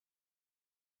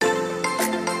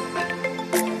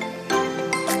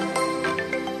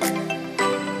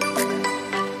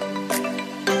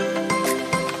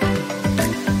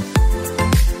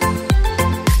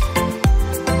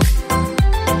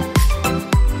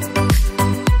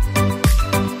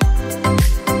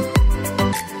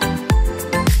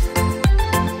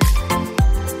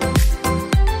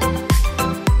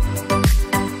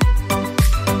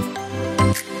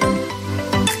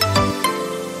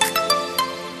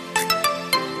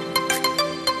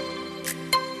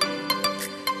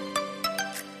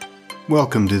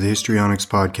Welcome to the Histrionics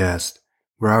Podcast,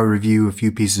 where I review a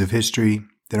few pieces of history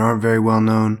that aren't very well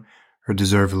known or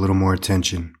deserve a little more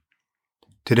attention.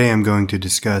 Today I'm going to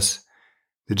discuss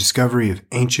the discovery of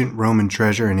ancient Roman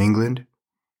treasure in England,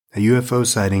 a UFO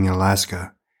sighting in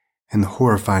Alaska, and the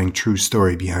horrifying true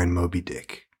story behind Moby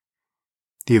Dick.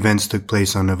 The events took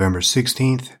place on November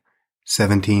 16th,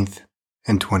 17th,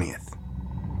 and 20th.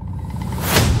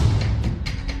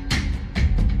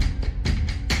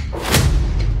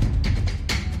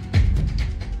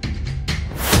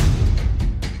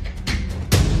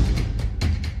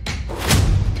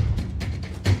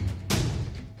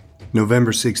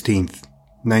 November 16th,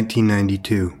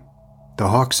 1992. The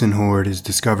Hoxne Hoard is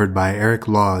discovered by Eric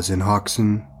Laws in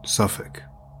Hoxne, Suffolk.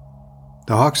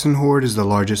 The Hoxne Hoard is the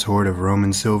largest hoard of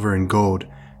Roman silver and gold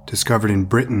discovered in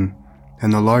Britain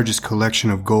and the largest collection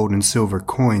of gold and silver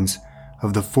coins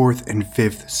of the 4th and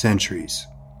 5th centuries.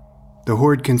 The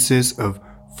hoard consists of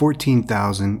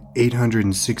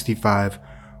 14,865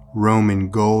 Roman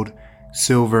gold,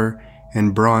 silver,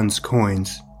 and bronze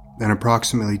coins, and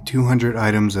approximately 200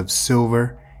 items of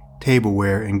silver,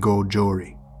 tableware, and gold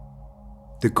jewelry.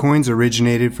 The coins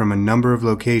originated from a number of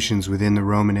locations within the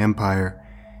Roman Empire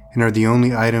and are the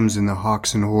only items in the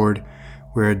Hoxne Hoard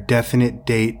where a definite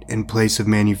date and place of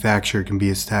manufacture can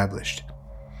be established.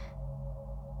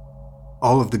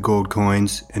 All of the gold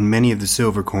coins and many of the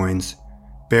silver coins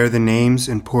bear the names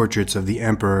and portraits of the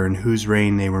emperor in whose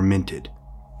reign they were minted.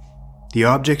 The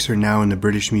objects are now in the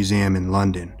British Museum in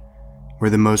London, where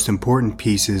the most important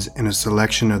pieces and a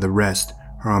selection of the rest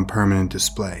are on permanent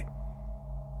display.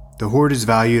 The hoard is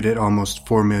valued at almost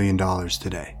 $4 million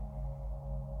today.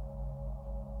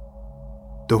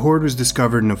 The hoard was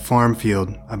discovered in a farm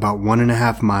field about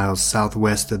 1.5 miles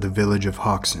southwest of the village of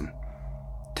Hoxne.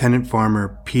 Tenant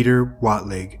farmer Peter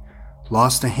Watlig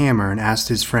lost a hammer and asked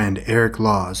his friend Eric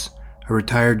Laws, a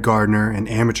retired gardener and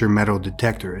amateur metal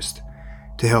detectorist,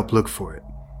 to help look for it.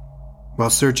 While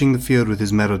searching the field with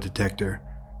his metal detector,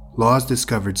 Laws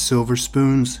discovered silver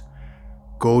spoons,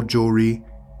 gold jewelry,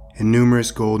 and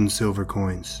numerous gold and silver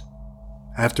coins.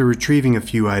 After retrieving a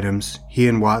few items, he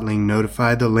and Watling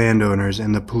notified the landowners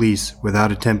and the police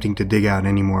without attempting to dig out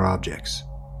any more objects.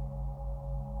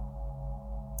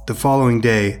 The following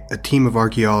day, a team of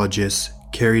archaeologists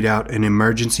carried out an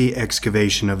emergency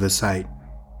excavation of the site.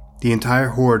 The entire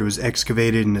hoard was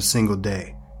excavated in a single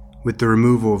day, with the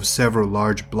removal of several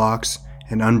large blocks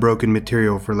and unbroken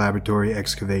material for laboratory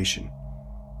excavation.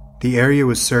 The area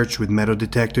was searched with metal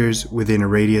detectors within a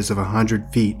radius of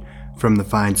 100 feet from the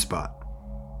find spot.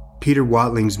 Peter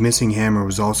Watling's missing hammer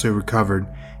was also recovered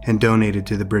and donated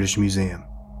to the British Museum.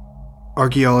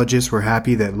 Archaeologists were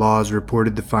happy that Laws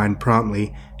reported the find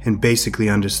promptly and basically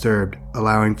undisturbed,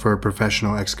 allowing for a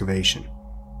professional excavation.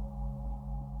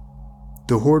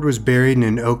 The hoard was buried in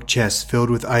an oak chest filled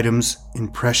with items in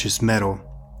precious metal,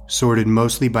 sorted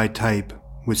mostly by type,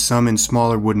 with some in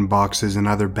smaller wooden boxes and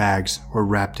other bags or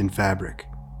wrapped in fabric.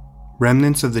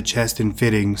 Remnants of the chest and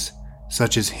fittings,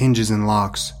 such as hinges and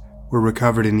locks, were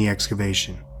recovered in the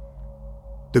excavation.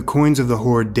 The coins of the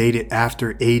hoard dated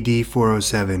after AD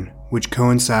 407, which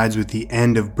coincides with the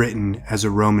end of Britain as a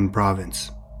Roman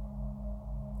province.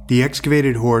 The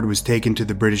excavated hoard was taken to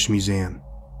the British Museum.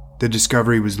 The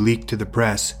discovery was leaked to the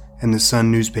press, and the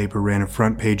Sun newspaper ran a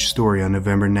front-page story on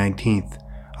November 19th,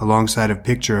 alongside a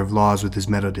picture of Laws with his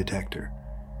metal detector.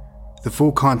 The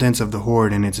full contents of the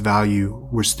hoard and its value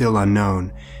were still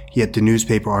unknown, yet the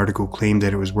newspaper article claimed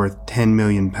that it was worth £10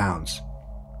 million.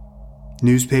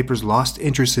 Newspapers lost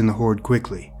interest in the hoard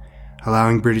quickly,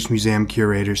 allowing British Museum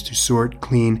curators to sort,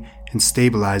 clean, and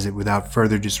stabilize it without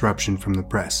further disruption from the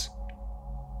press.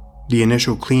 The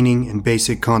initial cleaning and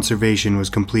basic conservation was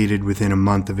completed within a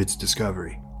month of its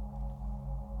discovery.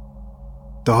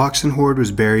 The Hoxne Hoard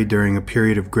was buried during a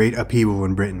period of great upheaval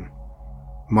in Britain,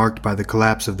 marked by the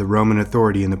collapse of the Roman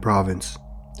authority in the province,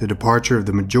 the departure of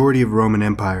the majority of Roman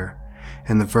Empire,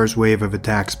 and the first wave of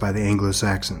attacks by the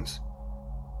Anglo-Saxons.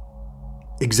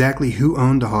 Exactly who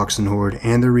owned the Hoxne Hoard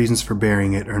and the reasons for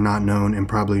burying it are not known and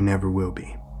probably never will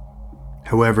be.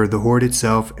 However, the hoard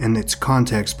itself and its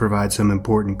context provide some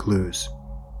important clues.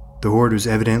 The hoard was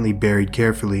evidently buried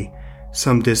carefully,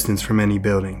 some distance from any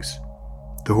buildings.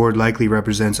 The hoard likely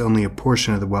represents only a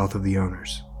portion of the wealth of the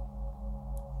owners.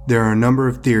 There are a number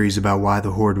of theories about why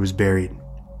the hoard was buried.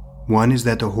 One is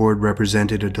that the hoard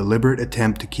represented a deliberate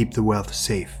attempt to keep the wealth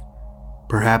safe,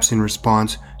 perhaps in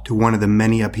response to one of the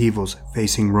many upheavals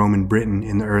facing Roman Britain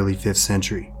in the early 5th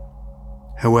century.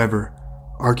 However,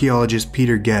 archaeologist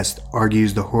Peter Guest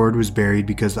argues the hoard was buried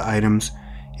because the items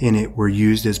in it were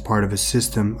used as part of a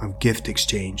system of gift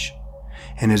exchange,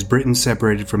 and as Britain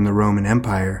separated from the Roman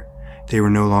Empire, they were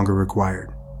no longer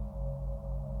required.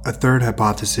 A third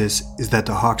hypothesis is that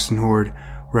the Hoxne hoard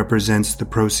represents the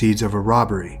proceeds of a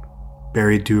robbery,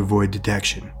 buried to avoid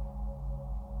detection.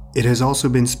 It has also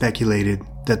been speculated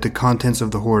that the contents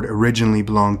of the hoard originally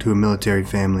belonged to a military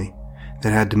family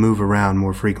that had to move around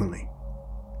more frequently.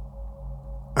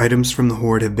 Items from the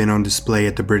hoard have been on display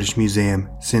at the British Museum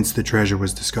since the treasure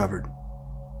was discovered.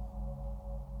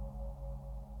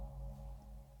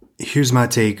 Here's my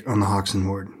take on the Hoxne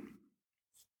hoard.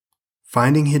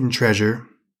 Finding hidden treasure,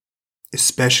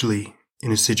 especially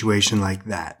in a situation like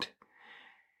that,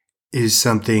 is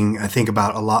something I think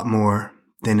about a lot more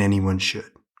than anyone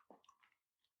should.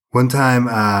 One time,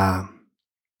 I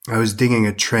was digging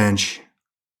a trench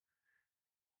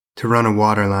to run a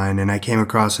water line, and I came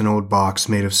across an old box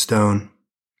made of stone,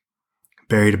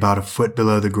 buried about a foot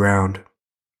below the ground.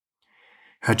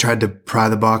 I tried to pry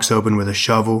the box open with a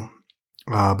shovel,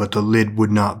 but the lid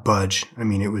would not budge.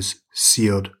 It was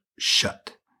sealed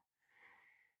shut.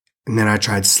 And then I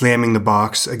tried slamming the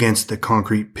box against the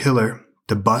concrete pillar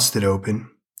to bust it open,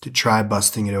 to try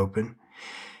busting it open,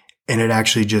 and it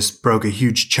actually just broke a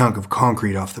huge chunk of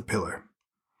concrete off the pillar.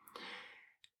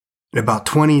 And about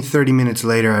 20-30 minutes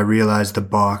later, I realized the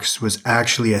box was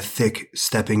actually a thick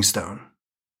stepping stone.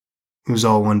 It was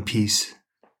all one piece,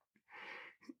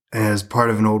 as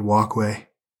part of an old walkway.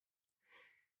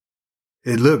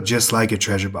 It looked just like a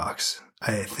treasure box,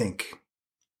 I think.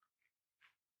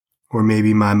 Or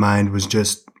maybe my mind was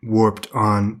just warped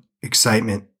on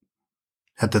excitement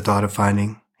at the thought of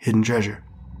finding hidden treasure.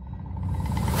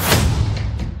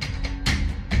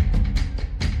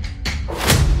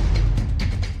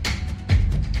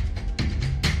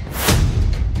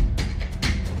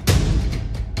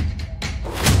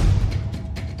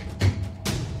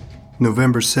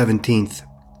 November 17th,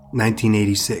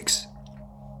 1986.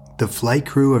 The flight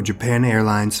crew of Japan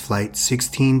Airlines Flight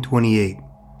 1628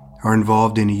 are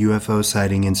involved in a UFO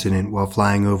sighting incident while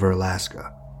flying over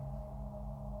Alaska.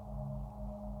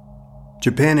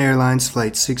 Japan Airlines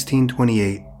Flight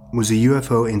 1628 was a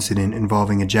UFO incident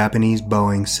involving a Japanese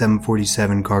Boeing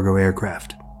 747 cargo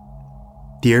aircraft.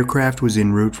 The aircraft was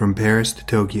en route from Paris to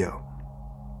Tokyo.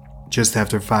 Just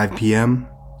after 5 p.m.,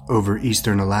 over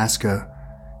eastern Alaska,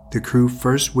 the crew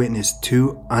first witnessed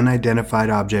two unidentified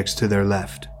objects to their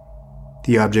left.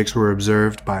 The objects were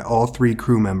observed by all three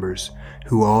crew members,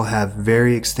 who all have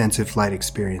very extensive flight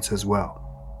experience as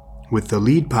well, with the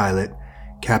lead pilot,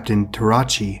 Captain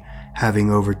Tarachi, having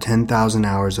over 10,000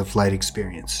 hours of flight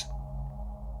experience.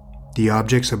 The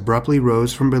objects abruptly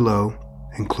rose from below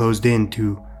and closed in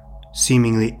to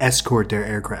seemingly escort their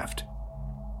aircraft.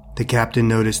 The captain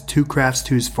noticed two crafts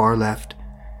to his far left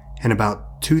and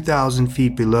about 2,000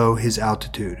 feet below his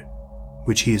altitude,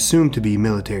 which he assumed to be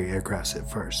military aircrafts at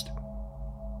first.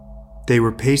 They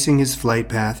were pacing his flight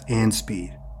path and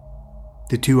speed.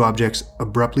 The two objects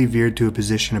abruptly veered to a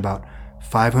position about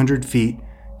 500 feet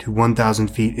to 1,000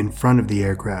 feet in front of the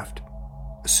aircraft,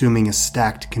 assuming a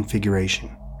stacked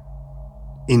configuration.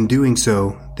 In doing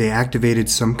so, they activated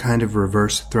some kind of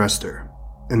reverse thruster,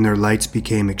 and their lights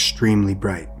became extremely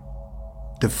bright.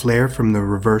 The flare from the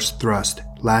reverse thrust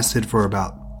lasted for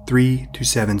about 3 to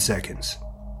 7 seconds,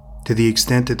 to the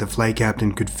extent that the flight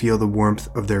captain could feel the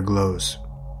warmth of their glows.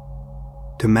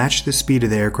 To match the speed of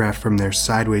the aircraft from their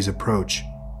sideways approach,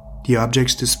 the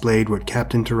objects displayed what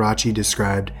Captain Tarachi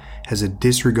described as a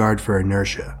disregard for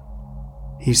inertia.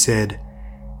 He said,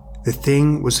 "The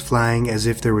thing was flying as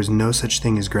if there was no such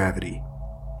thing as gravity.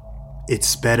 It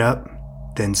sped up,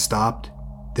 then stopped,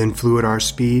 then flew at our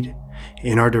speed,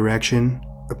 in our direction,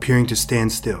 appearing to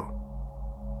stand still.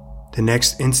 The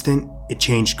next instant, it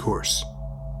changed course.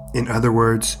 In other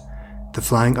words, the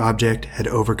flying object had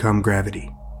overcome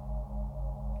gravity."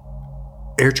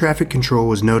 Air traffic control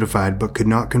was notified but could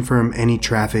not confirm any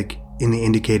traffic in the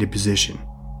indicated position.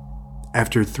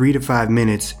 After 3 to 5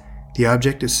 minutes, the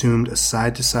object assumed a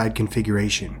side-to-side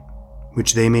configuration,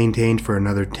 which they maintained for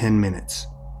another 10 minutes.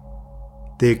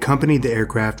 They accompanied the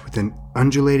aircraft with an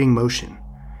undulating motion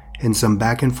and some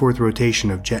back-and-forth rotation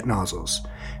of jet nozzles,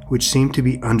 which seemed to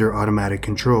be under automatic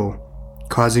control,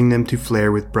 causing them to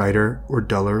flare with brighter or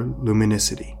duller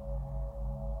luminosity.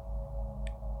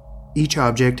 Each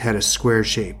object had a square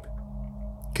shape,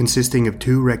 consisting of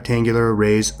two rectangular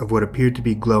arrays of what appeared to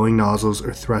be glowing nozzles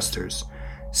or thrusters,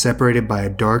 separated by a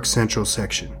dark central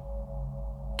section.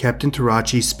 Captain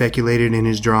Tarachi speculated in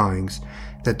his drawings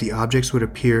that the objects would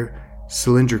appear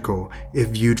cylindrical if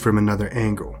viewed from another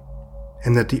angle,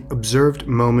 and that the observed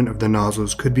moment of the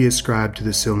nozzles could be ascribed to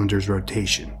the cylinder's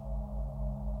rotation.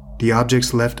 The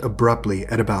objects left abruptly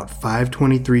at about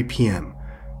 5:23 p.m.,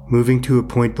 moving to a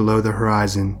point below the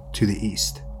horizon to the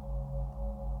east.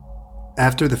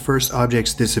 After the first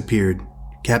objects disappeared,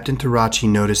 Captain Tarachi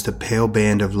noticed a pale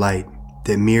band of light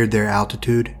that mirrored their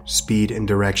altitude, speed, and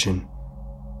direction.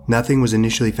 Nothing was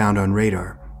initially found on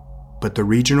radar, but the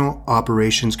Regional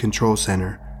Operations Control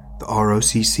Center, the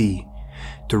ROCC,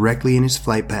 directly in his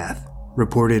flight path,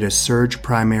 reported a surge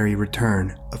primary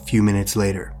return a few minutes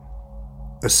later.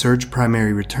 A surge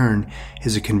primary return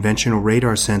is a conventional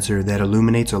radar sensor that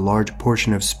illuminates a large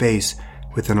portion of space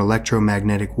with an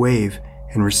electromagnetic wave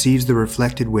and receives the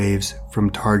reflected waves from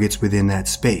targets within that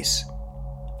space.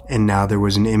 And now there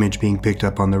was an image being picked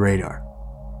up on the radar.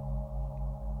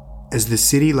 As the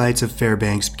city lights of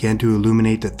Fairbanks began to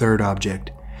illuminate the third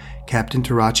object, Captain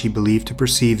Tarachi believed to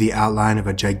perceive the outline of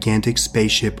a gigantic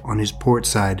spaceship on his port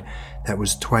side that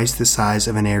was twice the size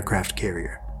of an aircraft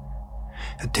carrier.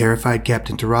 A terrified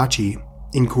Captain Tarachi,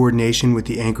 in coordination with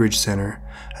the Anchorage Center,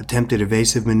 attempted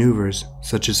evasive maneuvers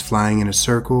such as flying in a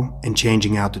circle and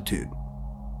changing altitude.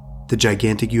 The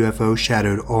gigantic UFO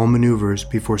shadowed all maneuvers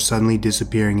before suddenly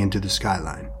disappearing into the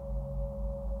skyline.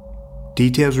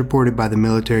 Details reported by the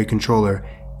military controller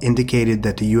indicated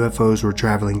that the UFOs were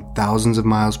traveling thousands of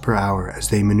miles per hour as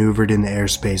they maneuvered in the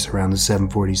airspace around the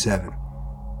 747.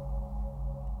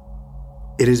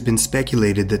 It has been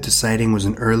speculated that the sighting was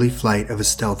an early flight of a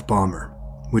stealth bomber,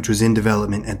 which was in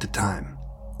development at the time,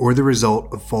 or the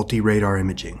result of faulty radar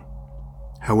imaging.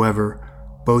 However,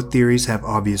 both theories have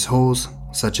obvious holes,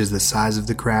 such as the size of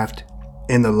the craft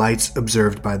and the lights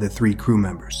observed by the 3 crew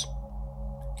members.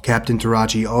 Captain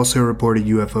Tarachi also reported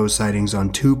UFO sightings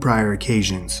on 2 prior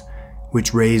occasions,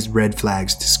 which raised red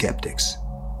flags to skeptics.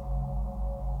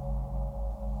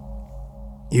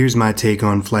 Here's my take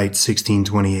on Flight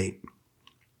 1628.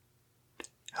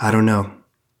 I don't know.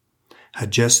 I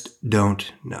just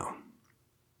don't know.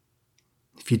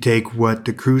 If you take what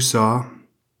the crew saw,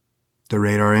 the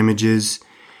radar images,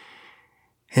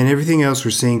 and everything else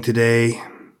we're seeing today,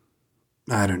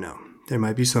 I don't know. There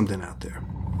might be something out there.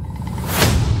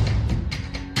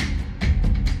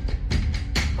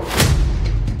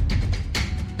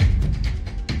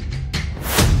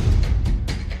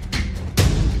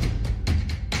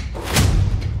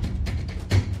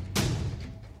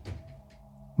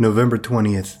 November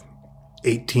 20th,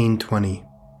 1820.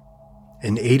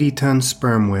 An 80-ton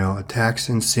sperm whale attacks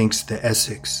and sinks the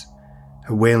Essex,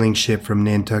 a whaling ship from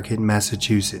Nantucket,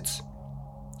 Massachusetts,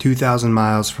 2,000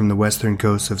 miles from the western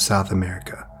coast of South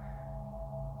America.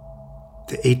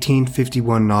 The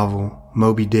 1851 novel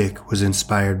Moby Dick was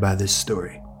inspired by this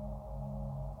story.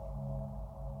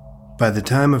 By the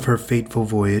time of her fateful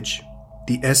voyage,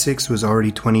 the Essex was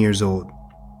already 20 years old,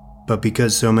 but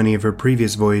because so many of her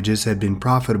previous voyages had been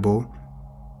profitable,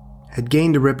 had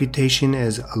gained a reputation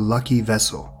as a lucky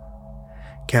vessel.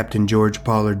 Captain George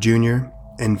Pollard Jr.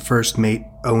 and First Mate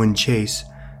Owen Chase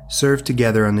served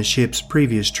together on the ship's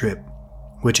previous trip,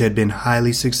 which had been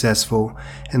highly successful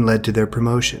and led to their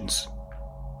promotions.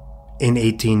 In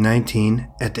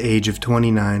 1819, at the age of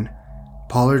 29,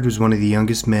 Pollard was one of the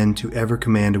youngest men to ever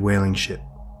command a whaling ship.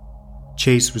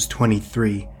 Chase was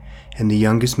 23, and the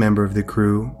youngest member of the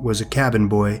crew was a cabin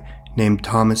boy named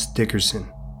Thomas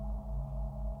Dickerson.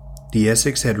 The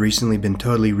Essex had recently been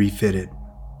totally refitted,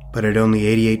 but at only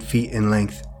 88 feet in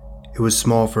length, it was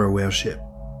small for a whale ship.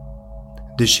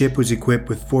 The ship was equipped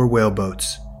with 4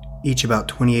 whaleboats, each about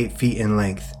 28 feet in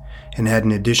length, and had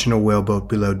an additional whaleboat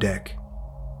below deck.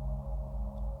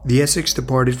 The Essex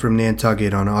departed from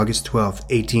Nantucket on August 12,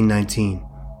 1819,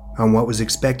 on what was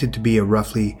expected to be a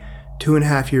roughly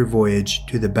 2.5-year voyage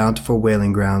to the bountiful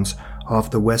whaling grounds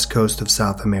off the west coast of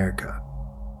South America.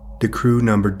 The crew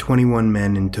numbered 21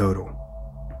 men in total.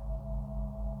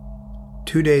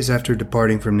 2 days after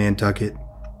departing from Nantucket,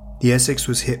 the Essex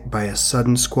was hit by a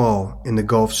sudden squall in the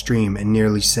Gulf Stream and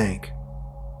nearly sank.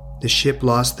 The ship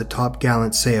lost the top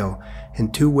gallant sail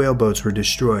and 2 whaleboats were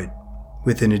destroyed,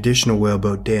 with an additional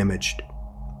whaleboat damaged.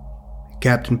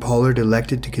 Captain Pollard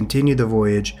elected to continue the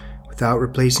voyage without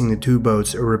replacing the 2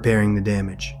 boats or repairing the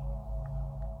damage.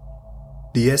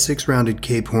 The Essex rounded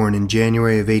Cape Horn in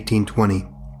January of 1820,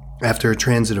 after a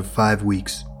transit of 5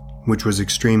 weeks, which was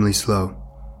extremely slow.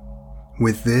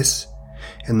 With this,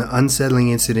 and the unsettling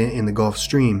incident in the Gulf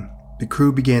Stream, the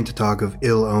crew began to talk of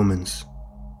ill omens.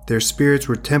 Their spirits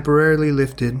were temporarily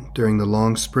lifted during the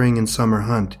long spring and summer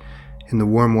hunt in the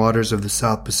warm waters of the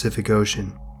South Pacific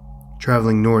Ocean,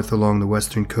 traveling north along the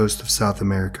western coast of South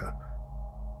America.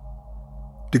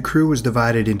 The crew was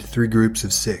divided into 3 groups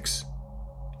of 6,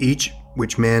 each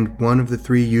which manned one of the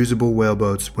 3 usable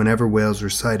whaleboats whenever whales were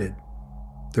sighted.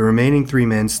 The remaining 3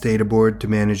 men stayed aboard to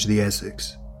manage the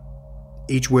Essex.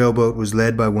 Each whaleboat was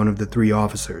led by one of the 3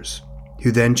 officers,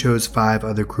 who then chose 5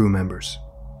 other crew members.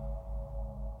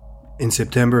 In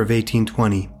September of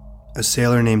 1820, a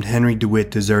sailor named Henry DeWitt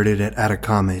deserted at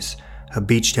Atacames, a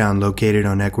beach town located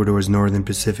on Ecuador's northern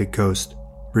Pacific coast,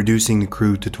 reducing the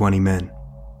crew to 20 men.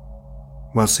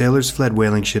 While sailors fled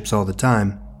whaling ships all the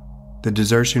time, the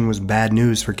desertion was bad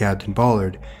news for Captain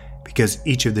Pollard because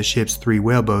each of the ship's 3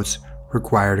 whaleboats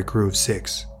required a crew of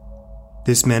 6.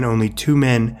 This meant only 2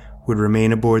 men would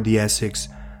remain aboard the Essex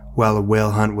while a whale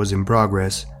hunt was in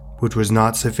progress, which was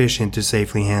not sufficient to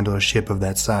safely handle a ship of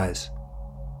that size.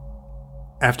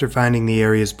 After finding the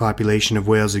area's population of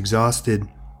whales exhausted,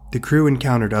 the crew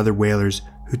encountered other whalers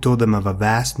who told them of a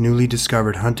vast newly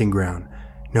discovered hunting ground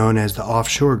known as the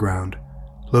Offshore Ground,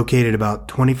 located about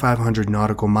 2,500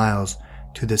 nautical miles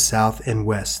to the south and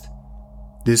west.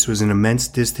 This was an immense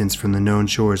distance from the known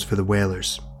shores for the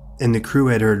whalers, and the crew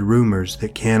had heard rumors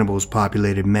that cannibals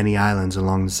populated many islands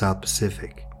along the South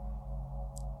Pacific.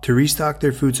 To restock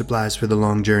their food supplies for the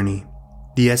long journey,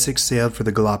 the Essex sailed for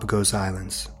the Galapagos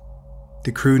Islands.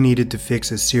 The crew needed to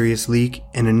fix a serious leak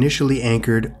and initially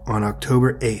anchored on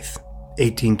October 8,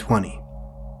 1820.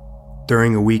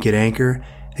 During a week at anchor,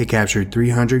 they captured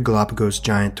 300 Galapagos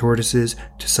giant tortoises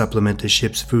to supplement the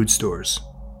ship's food stores.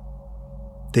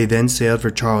 They then sailed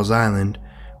for Charles Island,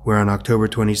 where on October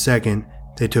 22nd,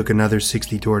 they took another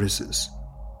 60 tortoises.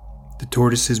 The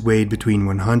tortoises weighed between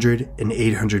 100 and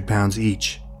 800 pounds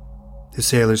each. The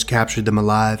sailors captured them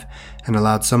alive and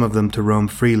allowed some of them to roam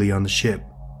freely on the ship,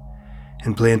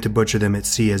 and planned to butcher them at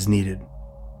sea as needed.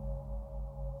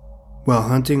 While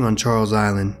hunting on Charles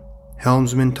Island,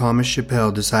 helmsman Thomas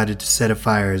Chappell decided to set a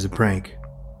fire as a prank.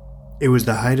 It was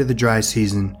the height of the dry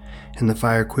season, and the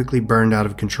fire quickly burned out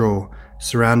of control,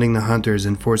 surrounding the hunters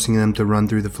and forcing them to run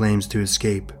through the flames to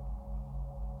escape.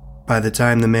 By the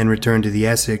time the men returned to the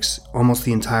Essex, almost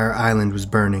the entire island was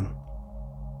burning.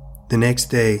 The next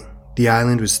day, the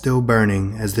island was still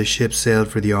burning as the ship sailed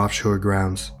for the offshore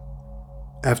grounds.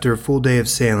 After a full day of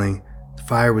sailing, the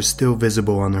fire was still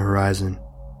visible on the horizon.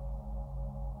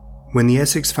 When the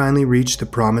Essex finally reached the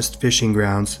promised fishing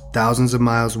grounds thousands of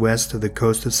miles west of the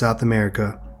coast of South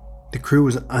America, the crew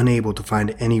was unable to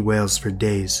find any whales for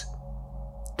days.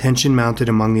 Tension mounted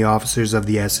among the officers of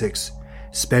the Essex,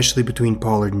 especially between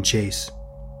Pollard and Chase.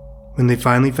 When they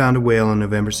finally found a whale on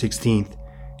November 16th,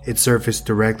 it surfaced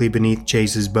directly beneath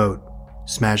Chase's boat,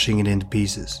 smashing it into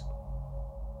pieces.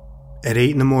 At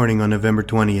 8 in the morning on November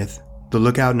 20th, the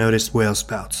lookout noticed whale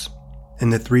spouts,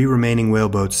 and the 3 remaining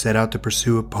whaleboats set out to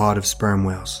pursue a pod of sperm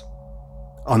whales.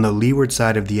 On the leeward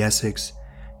side of the Essex,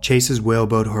 Chase's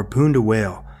whaleboat harpooned a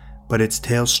whale, but its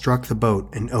tail struck the boat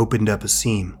and opened up a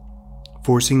seam,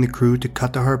 forcing the crew to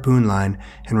cut the harpoon line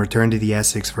and return to the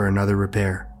Essex for another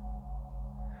repair.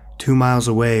 2 miles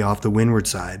away off the windward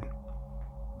side,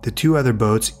 the 2 other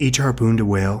boats each harpooned a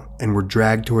whale and were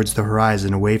dragged towards the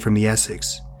horizon away from the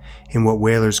Essex, in what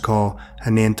whalers call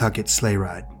a Nantucket sleigh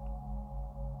ride.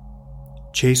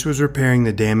 Chase was repairing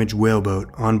the damaged whaleboat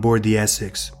on board the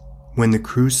Essex when the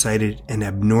crew sighted an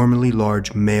abnormally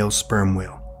large male sperm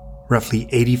whale, roughly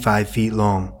 85 feet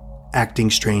long, acting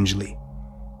strangely.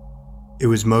 It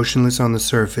was motionless on the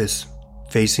surface,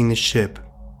 facing the ship,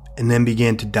 and then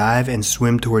began to dive and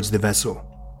swim towards the vessel,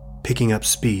 picking up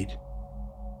speed.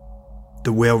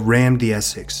 The whale rammed the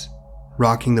Essex,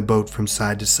 rocking the boat from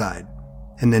side to side,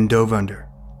 and then dove under,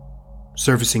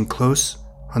 surfacing close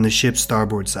on the ship's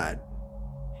starboard side.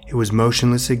 It was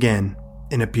motionless again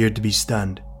and appeared to be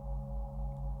stunned.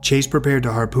 Chase prepared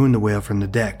to harpoon the whale from the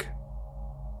deck,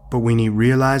 but when he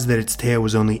realized that its tail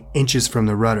was only inches from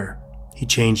the rudder, he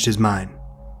changed his mind.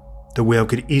 The whale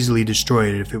could easily destroy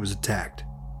it if it was attacked.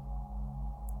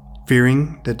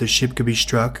 Fearing that the ship could be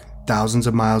struck thousands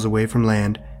of miles away from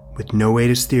land with no way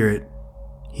to steer it,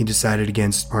 he decided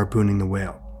against harpooning the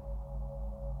whale.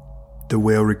 The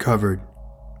whale recovered,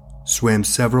 swam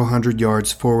several hundred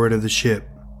yards forward of the ship,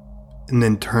 and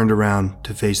then turned around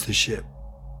to face the ship.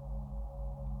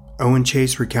 Owen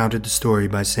Chase recounted the story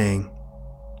by saying,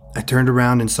 "I turned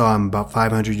around and saw him about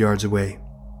 500 yards away,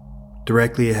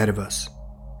 directly ahead of us,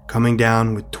 coming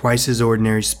down with twice his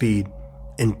ordinary speed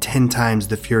and 10 times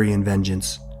the fury and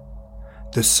vengeance.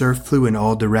 The surf flew in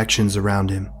all directions around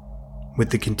him, with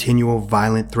the continual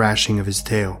violent thrashing of his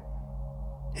tail.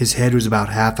 His head was about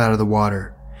half out of the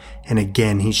water, and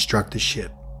again he struck the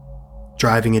ship,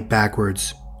 driving it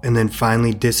backwards, and then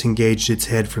finally disengaged its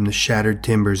head from the shattered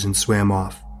timbers and swam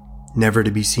off, never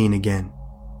to be seen again."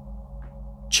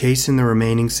 Chase and the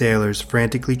remaining sailors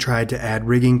frantically tried to add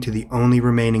rigging to the only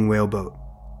remaining whaleboat,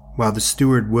 while the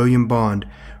steward William Bond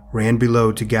ran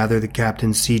below to gather the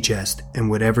captain's sea chest and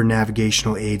whatever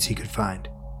navigational aids he could find.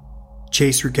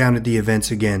 Chase recounted the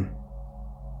events again.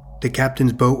 "The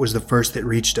captain's boat was the first that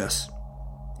reached us.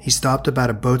 He stopped about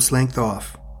a boat's length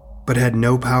off, but had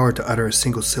no power to utter a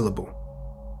single syllable.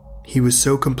 He was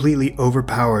so completely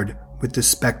overpowered with the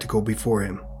spectacle before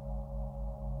him.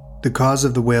 The cause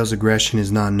of the whale's aggression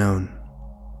is not known.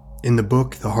 In the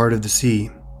book The Heart of the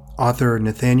Sea, author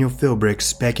Nathaniel Philbrick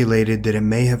speculated that it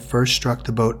may have first struck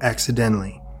the boat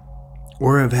accidentally,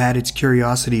 or have had its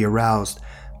curiosity aroused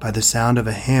by the sound of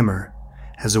a hammer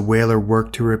as a whaler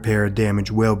worked to repair a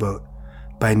damaged whaleboat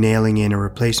by nailing in a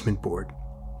replacement board.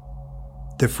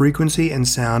 The frequency and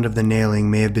sound of the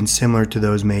nailing may have been similar to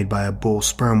those made by a bull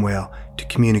sperm whale to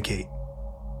communicate.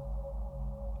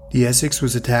 The Essex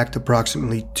was attacked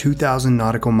approximately 2,000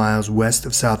 nautical miles west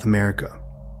of South America.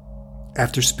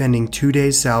 After spending 2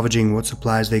 days salvaging what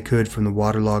supplies they could from the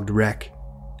waterlogged wreck,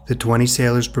 the 20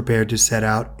 sailors prepared to set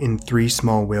out in 3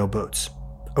 small whaleboats,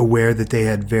 aware that they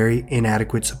had very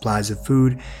inadequate supplies of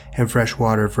food and fresh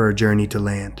water for a journey to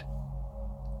land.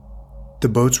 The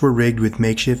boats were rigged with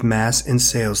makeshift masts and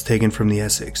sails taken from the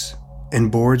Essex,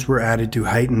 and boards were added to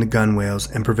heighten the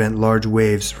gunwales and prevent large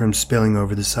waves from spilling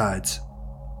over the sides.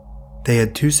 They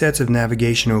had 2 sets of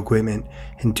navigational equipment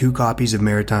and 2 copies of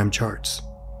maritime charts.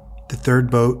 The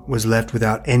third boat was left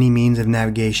without any means of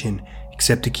navigation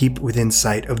except to keep within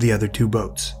sight of the other 2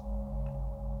 boats.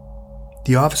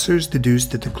 The officers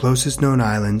deduced that the closest known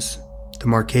islands, the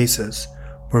Marquesas,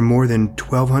 were more than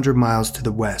 1,200 miles to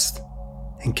the west,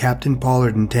 and Captain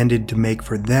Pollard intended to make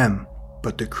for them,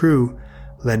 but the crew,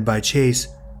 led by Chase,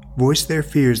 voiced their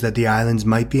fears that the islands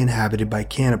might be inhabited by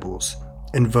cannibals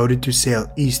and voted to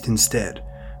sail east instead,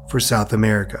 for South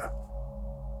America.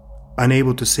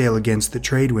 Unable to sail against the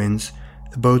trade winds,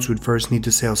 the boats would first need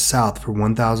to sail south for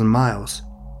 1,000 miles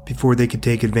before they could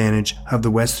take advantage of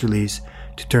the westerlies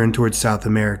to turn towards South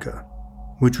America,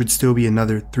 which would still be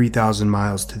another 3,000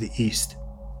 miles to the east.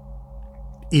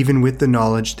 Even with the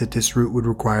knowledge that this route would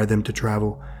require them to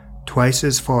travel twice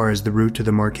as far as the route to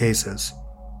the Marquesas,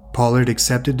 Pollard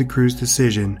accepted the crew's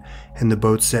decision and the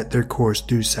boats set their course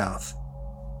due south.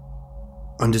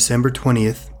 On December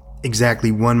 20th,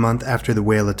 exactly 1 month after the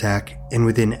whale attack, and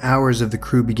within hours of the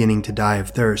crew beginning to die of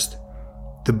thirst,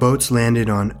 the boats landed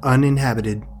on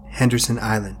uninhabited Henderson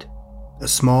Island, a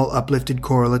small uplifted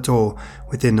coral atoll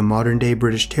within the modern-day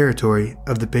British territory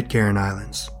of the Pitcairn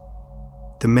Islands.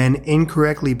 The men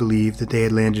incorrectly believed that they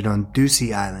had landed on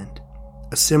Ducie Island,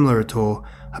 a similar atoll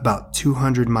about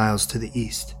 200 miles to the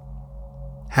east.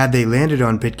 Had they landed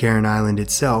on Pitcairn Island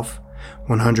itself,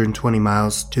 120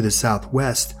 miles to the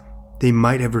southwest, they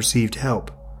might have received help.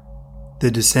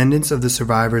 The descendants of the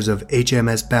survivors of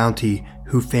HMS Bounty,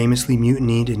 who famously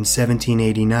mutinied in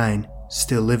 1789,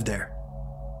 still live there.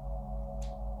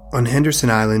 On Henderson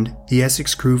Island, the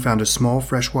Essex crew found a small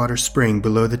freshwater spring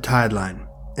below the tide line,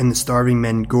 and the starving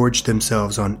men gorged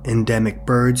themselves on endemic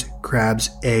birds, crabs,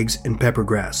 eggs, and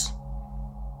peppergrass.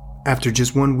 After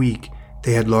just 1 week,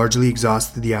 they had largely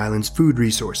exhausted the island's food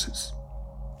resources.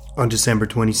 On December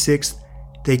 26th,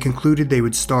 they concluded they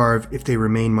would starve if they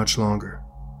remained much longer.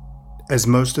 As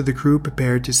most of the crew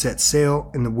prepared to set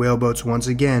sail in the whaleboats once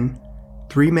again,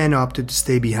 3 men opted to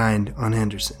stay behind on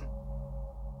Henderson.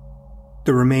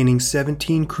 The remaining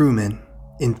 17 crewmen,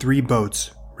 in 3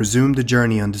 boats, resumed the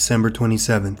journey on December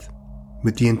 27th,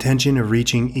 with the intention of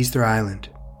reaching Easter Island.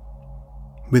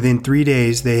 Within 3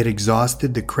 days, they had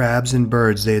exhausted the crabs and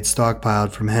birds they had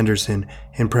stockpiled from Henderson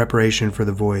in preparation for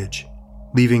the voyage,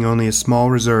 leaving only a small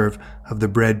reserve of the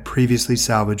bread previously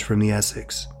salvaged from the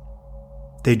Essex.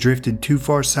 They drifted too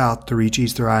far south to reach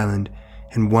Easter Island,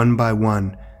 and one by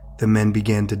one, the men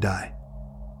began to die.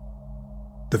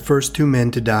 The first 2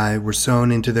 men to die were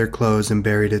sewn into their clothes and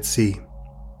buried at sea,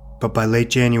 but by late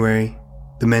January,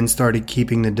 the men started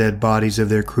keeping the dead bodies of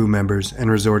their crew members and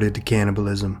resorted to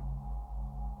cannibalism.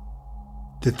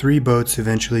 The 3 boats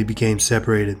eventually became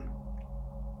separated.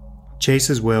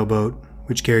 Chase's whaleboat,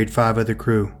 which carried 5 other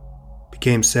crew,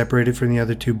 became separated from the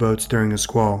other 2 boats during a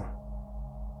squall.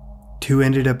 2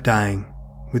 ended up dying,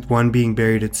 with 1 being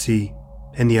buried at sea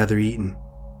and the other eaten.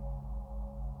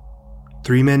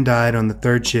 3 men died on the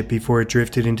 3rd ship before it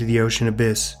drifted into the ocean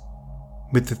abyss,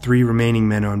 with the 3 remaining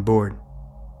men on board.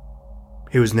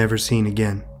 It was never seen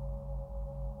again.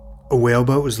 A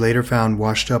whaleboat was later found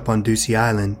washed up on Ducie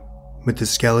Island, with the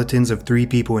skeletons of 3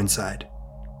 people inside.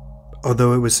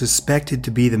 Although it was suspected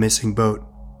to be the missing boat,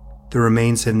 the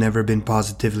remains have never been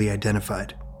positively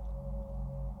identified.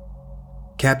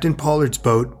 Captain Pollard's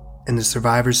boat and the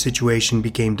survivors' situation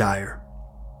became dire.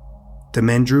 The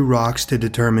men drew rocks to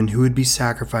determine who would be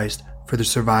sacrificed for the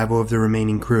survival of the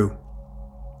remaining crew.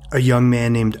 A young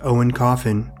man named Owen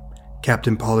Coffin,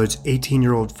 Captain Pollard's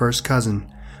 18-year-old first cousin,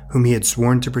 whom he had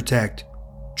sworn to protect,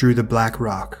 drew the black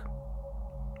rock.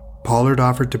 Pollard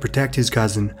offered to protect his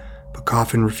cousin, but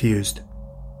Coffin refused.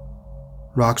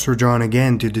 Rocks were drawn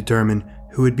again to determine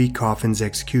who would be Coffin's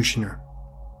executioner.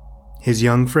 His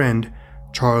young friend,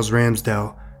 Charles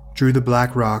Ramsdell, drew the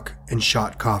black rock and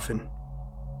shot Coffin.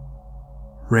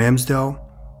 Ramsdell,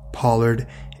 Pollard,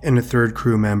 and a third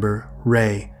crew member,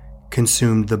 Ray,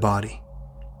 consumed the body.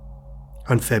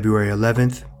 On February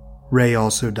 11th, Ray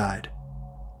also died.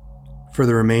 For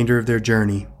the remainder of their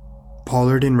journey,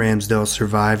 Pollard and Ramsdell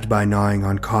survived by gnawing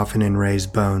on Coffin and Ray's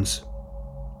bones.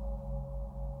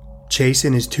 Chase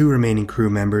and his two remaining crew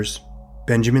members,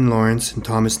 Benjamin Lawrence and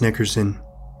Thomas Nickerson,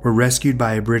 were rescued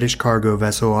by a British cargo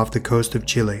vessel off the coast of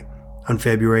Chile on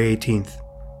February 18th,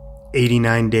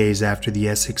 89 days after the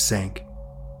Essex sank.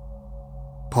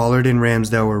 Pollard and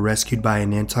Ramsdell were rescued by a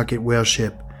Nantucket whale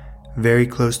ship very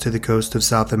close to the coast of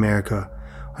South America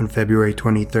on February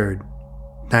 23rd,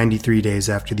 93 days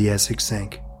after the Essex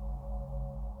sank.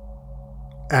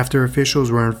 After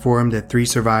officials were informed that 3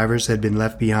 survivors had been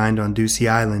left behind on Ducie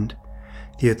Island,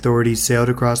 the authorities sailed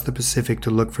across the Pacific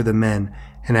to look for the men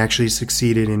and actually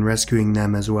succeeded in rescuing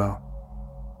them as well.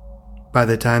 By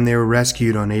the time they were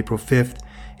rescued on April 5th,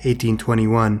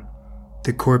 1821,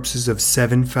 the corpses of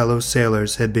 7 fellow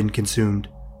sailors had been consumed.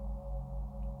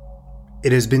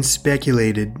 It has been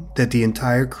speculated that the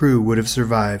entire crew would have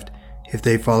survived if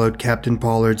they followed Captain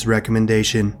Pollard's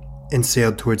recommendation and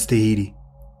sailed towards Tahiti.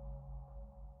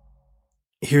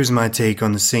 Here's my take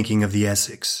on the sinking of the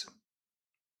Essex.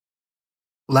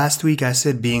 Last week I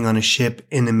said being on a ship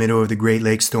in the middle of the Great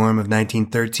Lakes storm of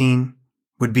 1913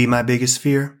 would be my biggest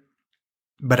fear,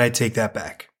 but I take that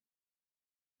back.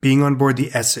 Being on board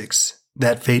the Essex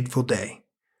that fateful day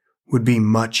would be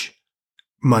much,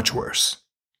 much worse.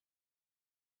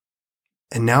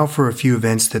 And now for a few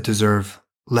events that deserve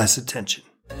less attention.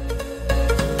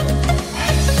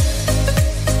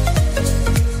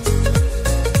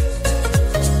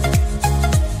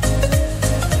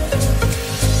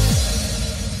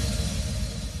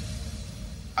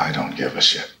 I don't give a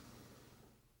shit.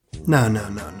 No,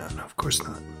 of course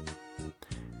not.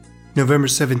 November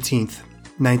 17th,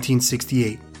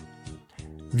 1968.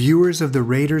 Viewers of the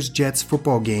Raiders-Jets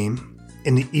football game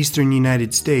in the eastern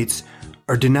United States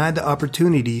are denied the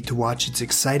opportunity to watch its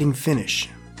exciting finish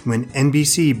when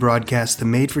NBC broadcast the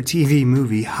made-for-TV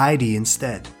movie Heidi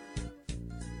instead.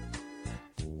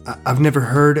 I've never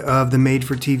heard of the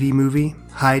made-for-TV movie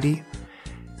Heidi,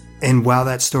 and while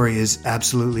that story is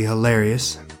absolutely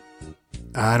hilarious,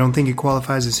 I don't think it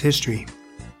qualifies as history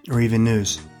or even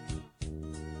news.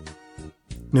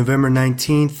 November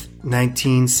 19th,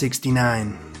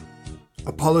 1969.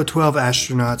 Apollo 12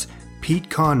 astronauts Pete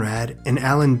Conrad and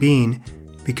Alan Bean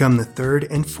become the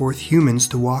 3rd and 4th humans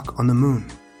to walk on the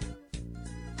moon.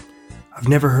 I've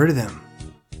never heard of them.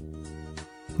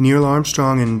 Neil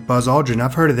Armstrong and Buzz Aldrin,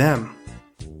 I've heard of them.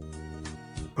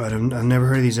 But I've never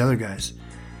heard of these other guys.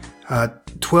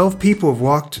 12 people have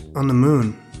walked on the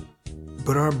moon,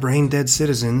 but our brain-dead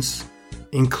citizens,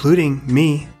 including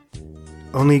me,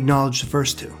 only acknowledge the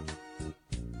first 2.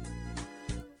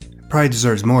 It probably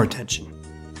deserves more attention.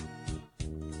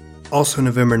 Also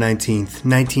November 19th,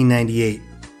 1998,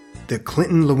 the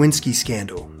Clinton-Lewinsky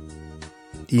scandal.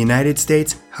 The United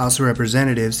States House of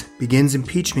Representatives begins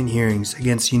impeachment hearings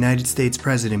against United States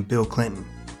President Bill Clinton.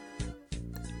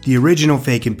 The original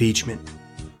fake impeachment,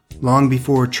 long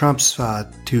before Trump's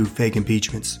 2 fake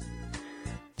impeachments.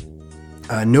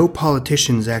 No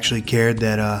politicians actually cared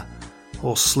that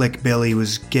old Slick Billy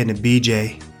was getting a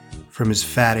BJ from his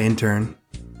fat intern,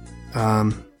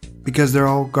 because they're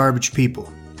all garbage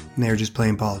people, and they're just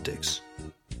playing politics.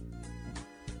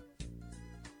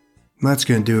 That's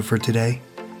going to do it for today.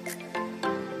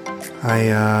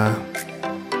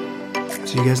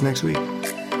 See you guys next week.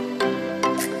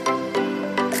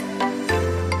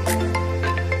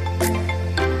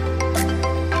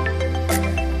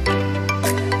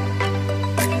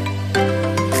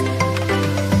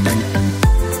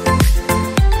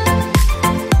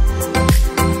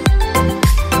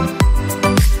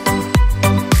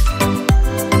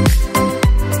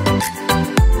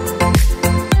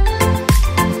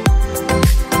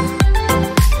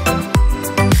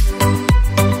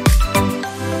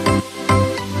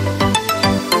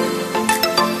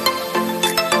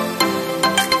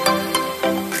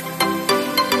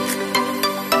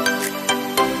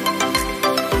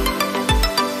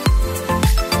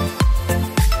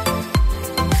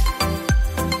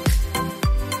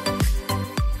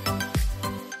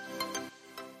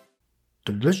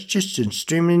 Delicious and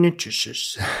extremely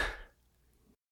nutritious.